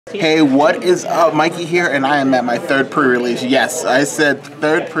Hey, what is up? Mikey here, and I am at my third pre-release. Yes, I said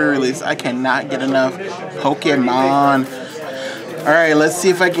third pre-release. I cannot get enough Pokemon. Alright, let's see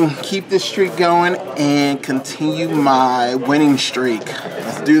if I can keep this streak going and continue my winning streak.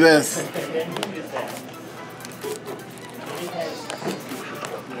 Let's do this.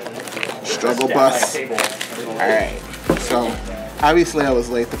 Struggle bus. Alright, so obviously I was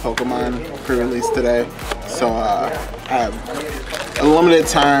late to Pokemon pre-release today, so I have a limited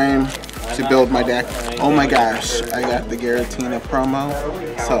time to build my deck. Oh my gosh, I got the Giratina promo,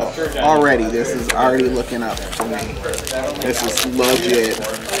 so already this is already looking up for me. This is legit.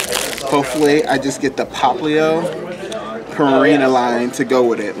 Hopefully I just get the Poplio Purina line to go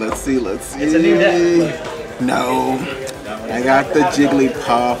with it. Let's see. It's a new deck. No, I got the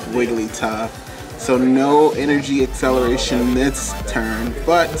Jigglypuff Wigglytuff. So no energy acceleration this turn,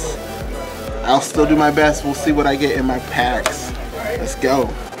 but I'll still do my best. We'll see what I get in my packs. Let's go.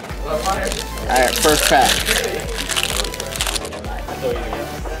 Alright, first pack.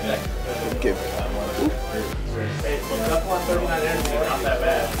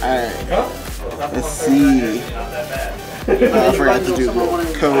 Alright, let's see. I forgot to do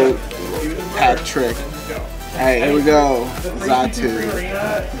the code pack trick. Alright, here we go.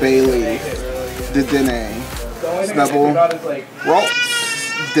 Zatu, Bailey, Dedenne, Snubble,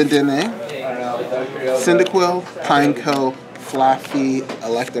 Ralts, Dedenne, Cyndaquil, Pineco, Fluffy,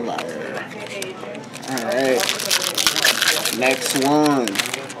 Electivire. Alright. Next one.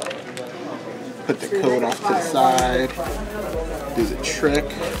 Put the code off to the side. Do the trick.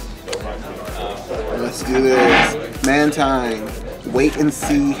 Let's do this. Mantine. Wait and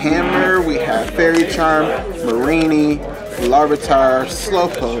See Hammer. We have Fairy Charm, Marini, Larvitar,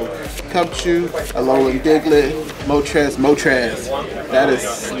 Slowpoke, Cubchoo, Alolan Diglett, Moltres. That is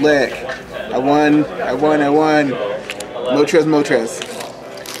slick. I won. Moltres.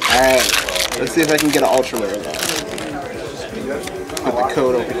 Alright, let's see if I can get an ultra rare though. Put the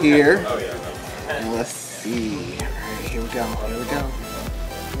code over here. And let's see. Alright, here we go.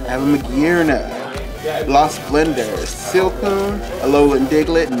 I have a Magearna, Lost Blender, Silcoon, Alolan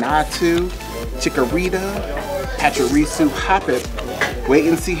Diglett, Natu, Chikorita, Pachirisu, Hoppip, Wait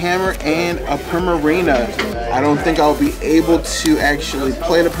and See Hammer, and a Primarina. I don't think I'll be able to actually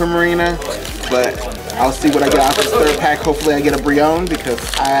play the Primarina, but I'll see what I get out of this third pack. Hopefully I get a Brion, because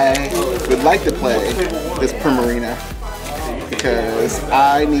I would like to play this Primarina, because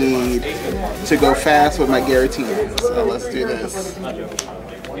I need to go fast with my Giratina. So let's do this.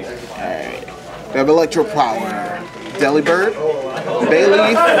 Alright. We have Electropower, Delibird,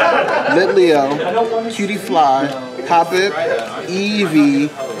 Bailey, Litleo, Cutie Fly, Hoppip, Eevee,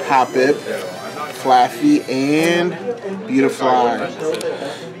 Hoppip, Fluffy, and Beautifly.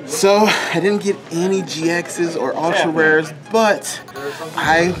 So I didn't get any GXs or ultra rares, but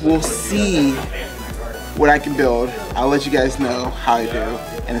I will see what I can build. I'll let you guys know how I do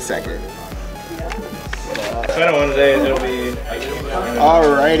in a second.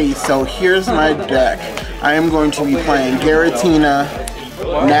 Alrighty, so here's my deck. I am going to be playing Giratina,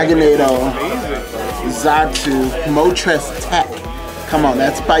 Naganado, Zatu, Moltres Tech. Come on,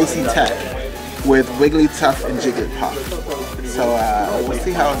 that's spicy tech with Wigglytuff and Jigglypuff. So we'll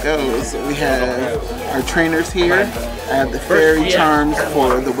see how it goes. We have our trainers here. I have the Fairy Charms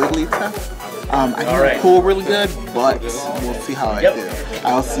for the Wigglytuff. I can pull really good, but we'll see how I do.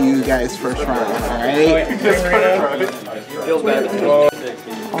 I'll see you guys first round, alright?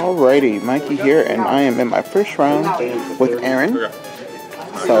 Alrighty, Mikey here, and I am in my first round with Aaron.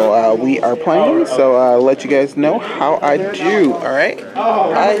 So we are playing, so I'll let you guys know how I do, alright?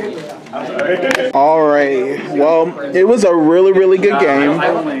 Alright, well, it was a really good game.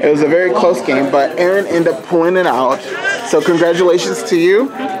 It was a very close game, but Aaron ended up pulling it out. So congratulations to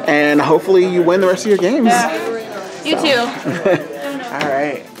you, and hopefully you win the rest of your games. You too.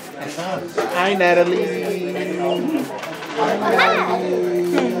 Alright. Hi, Natalie.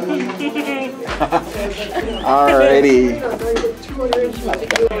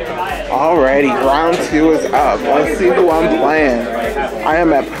 Alrighty, round 2 is up. Let's see who I'm playing. I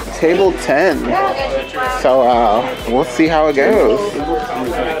am at table 10. So we'll see how it goes.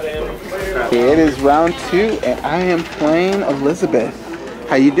 It is round 2 and I am playing Elizabeth.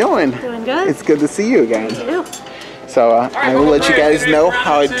 How you doing? Doing good. It's good to see you again. You too. So I will let you guys know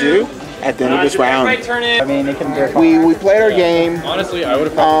how I do at the end of this round. I mean, it can we played our game. Honestly, I would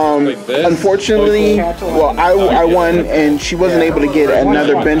have probably played this. Unfortunately, well, I won and she wasn't able to get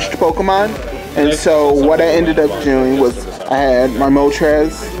another benched Pokemon. And so what I ended up doing was I had my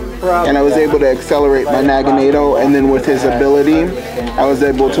Moltres, and I was able to accelerate my Naganado, and then with his ability, I was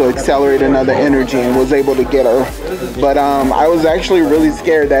able to accelerate another energy and was able to get her. But I was actually really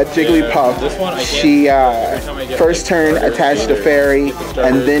scared that Jigglypuff, she first turn attached to Fairy,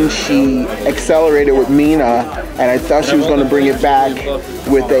 and then she accelerated with Mina, and I thought she was going to bring it back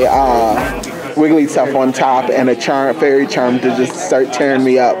with a Wigglytuff on top and a Fairy Charm to just start tearing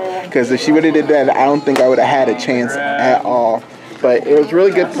me up. Because if she would have did that, I don't think I would have had a chance at all. But it was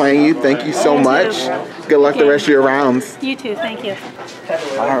really good playing you. Thank you so much. Good luck the rest of your rounds. You too, thank you.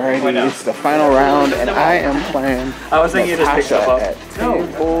 Alrighty, it's the final round, and I am playing Natasha at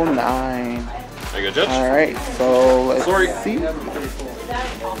table 9. Are you good, Judge? Alright, so let's see.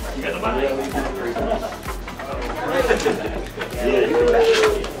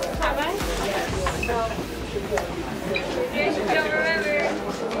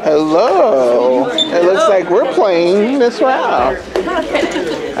 Hello. It looks like we're playing this round.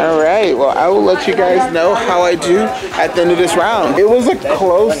 Alright, well I will let you guys know how I do at the end of this round. It was a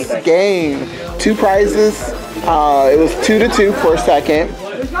close game. 2 prizes. It was 2-2 for a second.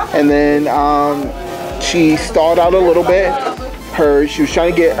 And then she stalled out a little bit. She was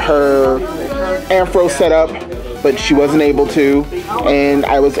trying to get her Ampharos set up, but she wasn't able to. And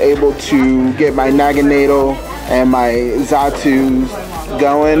I was able to get my Naganado and my Zatu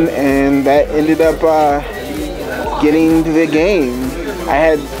going, and that ended up getting the game. I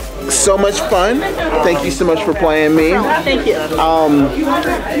had so much fun. Thank you so much for playing me. Thank you.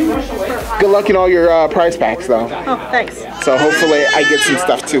 Good luck in all your prize packs though. Oh, thanks. So hopefully I get some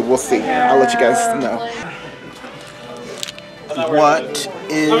stuff too. We'll see. I'll let you guys know. What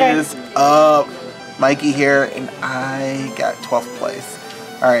is up? Mikey here, and I got 12th place.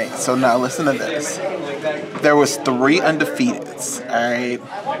 Alright, so now listen to this. There was 3 undefeateds, alright?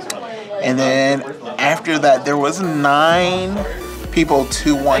 And then after that, there was 9 people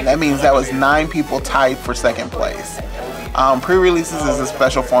 2-1. That means that was 9 people tied for 2nd place. Pre-releases is a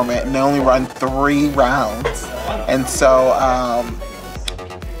special format, and they only run 3 rounds. And so,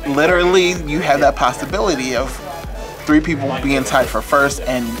 literally, you have that possibility of 3 people being tied for 1st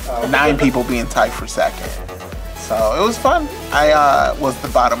and 9 people being tied for 2nd. So it was fun. I was the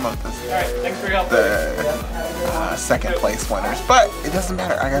bottom of the 2nd place winners, but it doesn't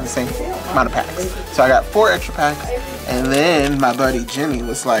matter. I got the same amount of packs. So I got 4 extra packs, and then my buddy Jimmy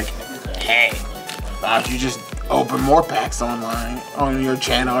was like, "Hey, why don't you just open more packs online on your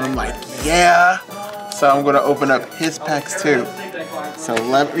channel?" And I'm like, "Yeah." So I'm gonna open up his packs too. So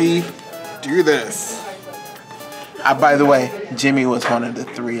let me do this. By the way, Jimmy was one of the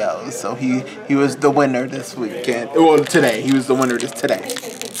 3-0s, so he was the winner this weekend. Well, today. He was the winner today.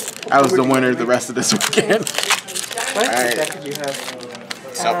 I was the winner the rest of this weekend. What Alright. deck did you have?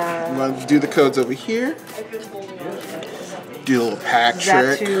 So, I'm going to do the codes over here. Do a little pack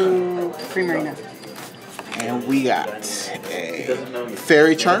trick. Zatu Primarina. And we got a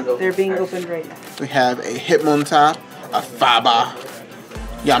Fairy Charm. They're being opened right now. We have a Hitmontop, a Faba,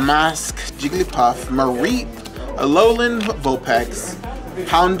 Yamask, Jigglypuff, Mareep, a Lowland Vulpix,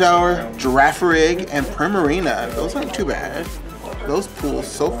 Houndour, Girafarig, and Primarina. Those aren't too bad. Those pools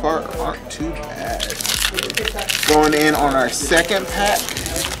so far aren't too bad. Going in on our 2nd pack,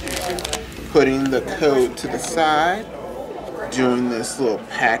 putting the code to the side, doing this little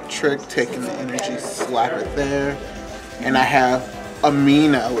pack trick, taking the energy, slap it there. And I have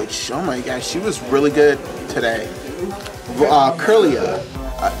Amina, which, oh my gosh, she was really good today. Curlia,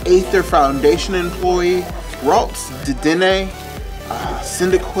 Aether Foundation employee, Ralts, Dedenne,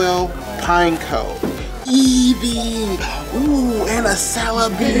 Cyndaquil, Pineco, Eevee, ooh, and a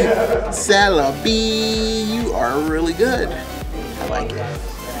Celebi. Celebi, you are really good. I like it.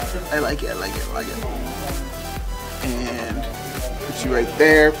 I like it, I like it, I like it. And put you right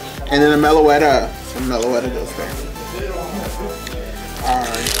there. And then a Meloetta. So Meloetta goes there. Our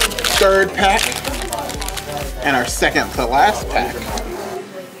 3rd pack. And our 2nd to last pack.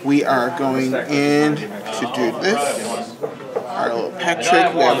 We are going in to do this. Our little pack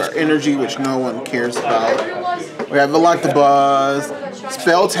trick. We have our energy, which no one cares about. We have Electabuzz,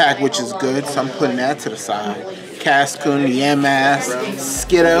 Spell Tag, which is good, so I'm putting that to the side. Cascoon, Yamask,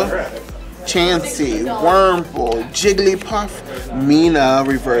 Skiddo, Chansey, Wurmple, Jigglypuff, Mina,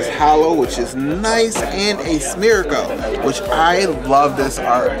 Reverse Hollow, which is nice, and a Smeargle, which I love this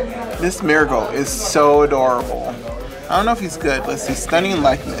art. This Smeargle is so adorable. I don't know if he's good. Let's see. Stunning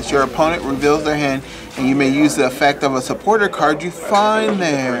Likeness. Your opponent reveals their hand, and you may use the effect of a supporter card you find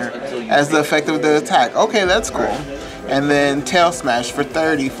there as the effect of the attack. Okay, that's cool. And then Tail Smash for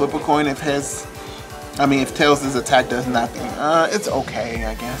 30. Flip a coin if heads I mean, if Tails' attack does nothing, it's okay,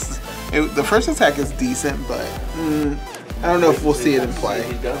 I guess. The first attack is decent, but I don't know if we'll see it in play.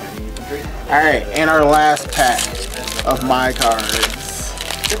 Alright, and our last pack of my cards.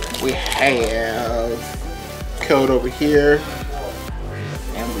 We have code over here.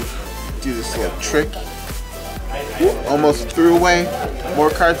 And we do this little trick. Ooh, almost threw away more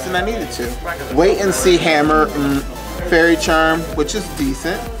cards than I needed to. Wait and See Hammer, Fairy Charm, which is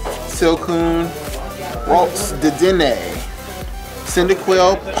decent. Silcoon, Waltz Dedenne,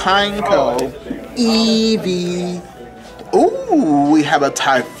 Cyndaquil, Pineco, Eevee. Ooh, we have a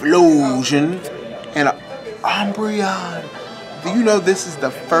Typhlosion and an Umbreon. Do you know this is the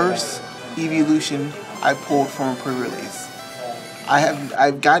first Eeveelution I pulled from a pre-release?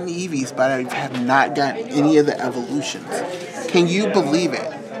 I've gotten Eevees, but I have not gotten any of the evolutions. Can you believe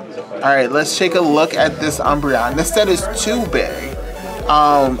it? Alright, let's take a look at this Umbreon. This set is too big.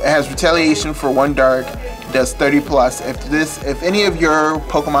 It has Retaliation for 1 dark. It does 30 plus. If any of your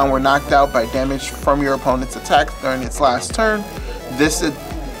Pokemon were knocked out by damage from your opponent's attack during its last turn, this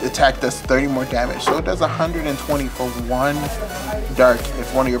attack does 30 more damage. So it does 120 for 1 dark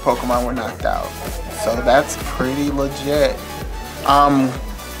if one of your Pokemon were knocked out. So that's pretty legit.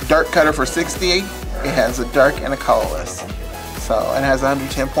 Dark Cutter for 68. It has a dark and a colorless. So it has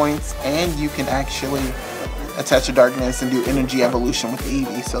 110 points, and you can actually attach a darkness and do energy evolution with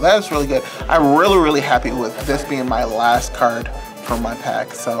Eevee. So that's really good. I'm really happy with this being my last card from my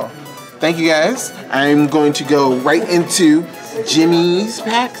pack. So thank you guys. I'm going to go right into Jimmy's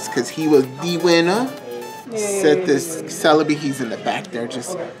packs because he was the winner. Set this Celebi, he's in the back there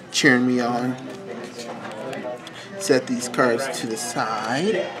just cheering me on. Set these cards to the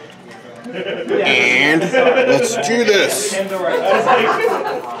side. And let's do this.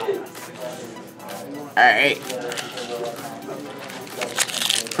 Alright.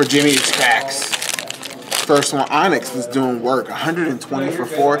 For Jimmy's packs. First one, Onyx was doing work. 120 for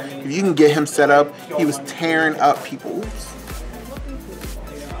 4. If you can get him set up, he was tearing up people.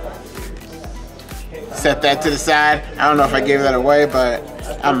 Set that to the side. I don't know if I gave that away, but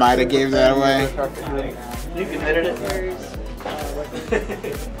I might have gave that away. You committed it.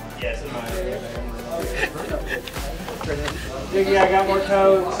 Jiggy, I got more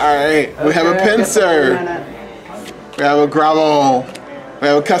codes. Alright, we have a Pinsir. We have a Growl. We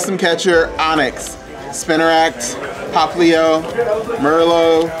have a Custom Catcher, Onyx. Spinarak, Poplio,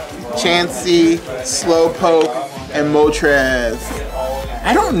 Murlow, Chansey, Slowpoke, and Moltres.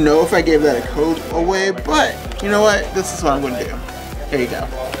 I don't know if I gave that a code away, but you know what? This is what I'm going to do. Here you go.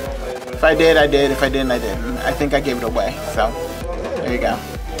 If I did, I did. If I didn't, I didn't. I think I gave it away. So, there you go.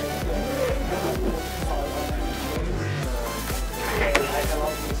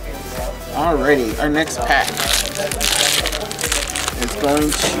 Alrighty, our next pack is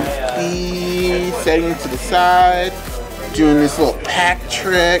going to be setting to the side, doing this little pack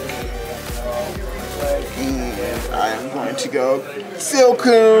trick. And I'm going to go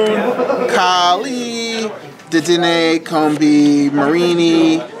Silcoon, Kali, Dedenne, Combi,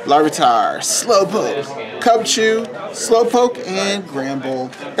 Marini, Larvitar, Slowpoke, Cubchoo, Slowpoke, and Gramble.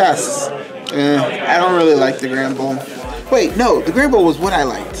 That's, I don't really like the Gramble. Wait, no, the Gramble was what I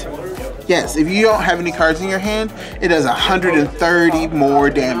liked. Yes, if you don't have any cards in your hand, it does 130 more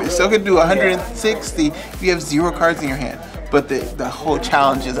damage. So it could do 160 if you have 0 cards in your hand. But the whole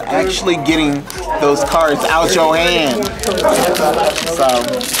challenge is actually getting those cards out your hand. So,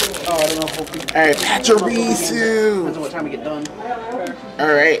 alright, Pachirisu. Depends on what time we get done.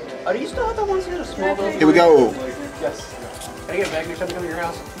 Alright. Oh, do you still have the ones that are small though? Here we go. Yes. Can I get a bag next time I come to your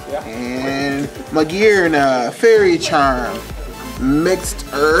house? Yeah. And Magirna, Fairy Charm, Mixed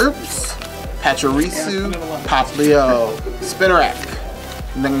Herbs, Pachirisu, Poplio, Spinarak,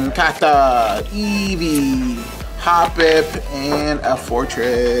 Nankata, Eevee, Hoppip, and a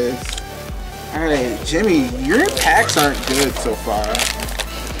Fortress. Alright, Jimmy, your packs aren't good so far.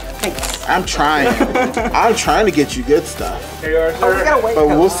 Thanks. I'm trying. I'm trying to get you good stuff. Here you are, sir. But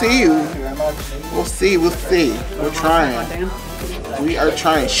we'll see. We'll see. We're trying. We are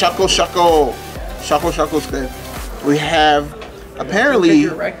trying. Shuckle, Shuckle. Shuckle, Shuckle's good. We have, apparently,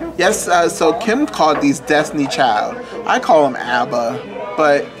 yes, so Kim called these Destiny Child. I call them ABBA,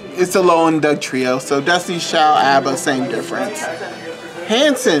 but it's a Lone Doug trio, so Destiny Child, ABBA, same difference.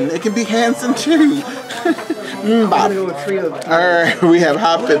 Hanson, it can be Hanson too. Alright, we have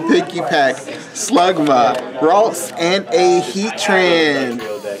Hoppip, Picky Pack, Slugma, Ralts, and a Heatran.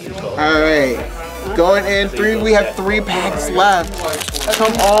 Alright, going in 3, we have 3 packs left.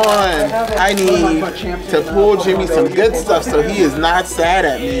 Come on, I need to pull Jimmy some good stuff so he is not sad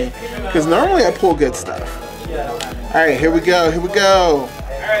at me. Because normally I pull good stuff. Alright, here we go.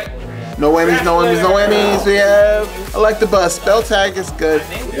 No whammies, no whammies, no whammies. We have Electabuzz, Spell Tag is good.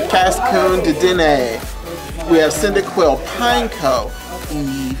 Cascoon, Dedenne. We have Cyndaquil, Pineco,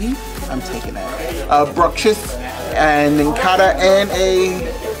 Eevee. I'm taking that. Bruxish, and Nincada, and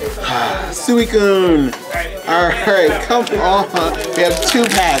a Suicune. Alright, come on. We have 2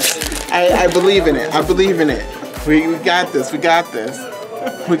 packs. I believe in it. I believe in it. We got this. We got this.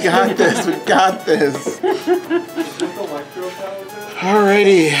 We got this. We got this.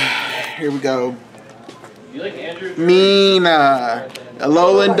 Alrighty. Here we go. Mina,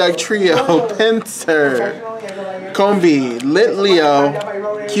 Alolan Dugtrio, Pinsir, Combi, Litleo,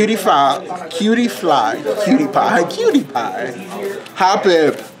 Cutie Pie,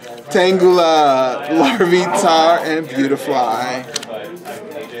 Hoppip, Tangela, Larvitar, and Beautifly.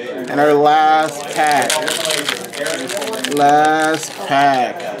 And our last pack.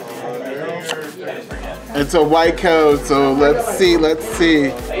 It's a white code, so let's see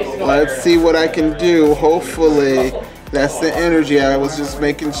what I can do. Hopefully, that's the energy. I was just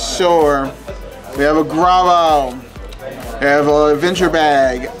making sure. We have a Gravo, we have a Adventure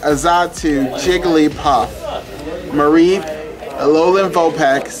Bag, Azatu, Jigglypuff, Mareep, Alolan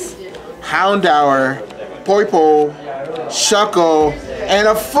Vulpix, Houndour, Poipole, Shuckle, and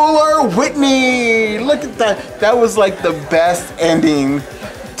a Fuller Whitney. Look at that. That was like the best ending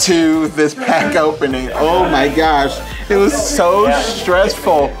to this pack opening. Oh my gosh. It was so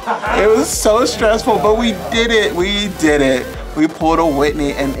stressful. It was so stressful, but we did it. We did it. We pulled a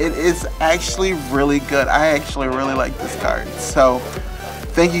Whitney, and it is actually really good. I actually really like this card. So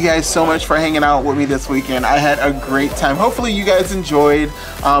thank you guys so much for hanging out with me this weekend. I had a great time. Hopefully you guys enjoyed.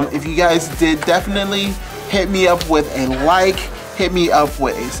 If you guys did, definitely hit me up with a like, hit me up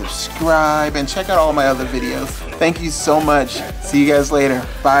with a subscribe, and check out all my other videos. Thank you so much. See you guys later.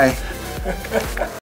 Bye.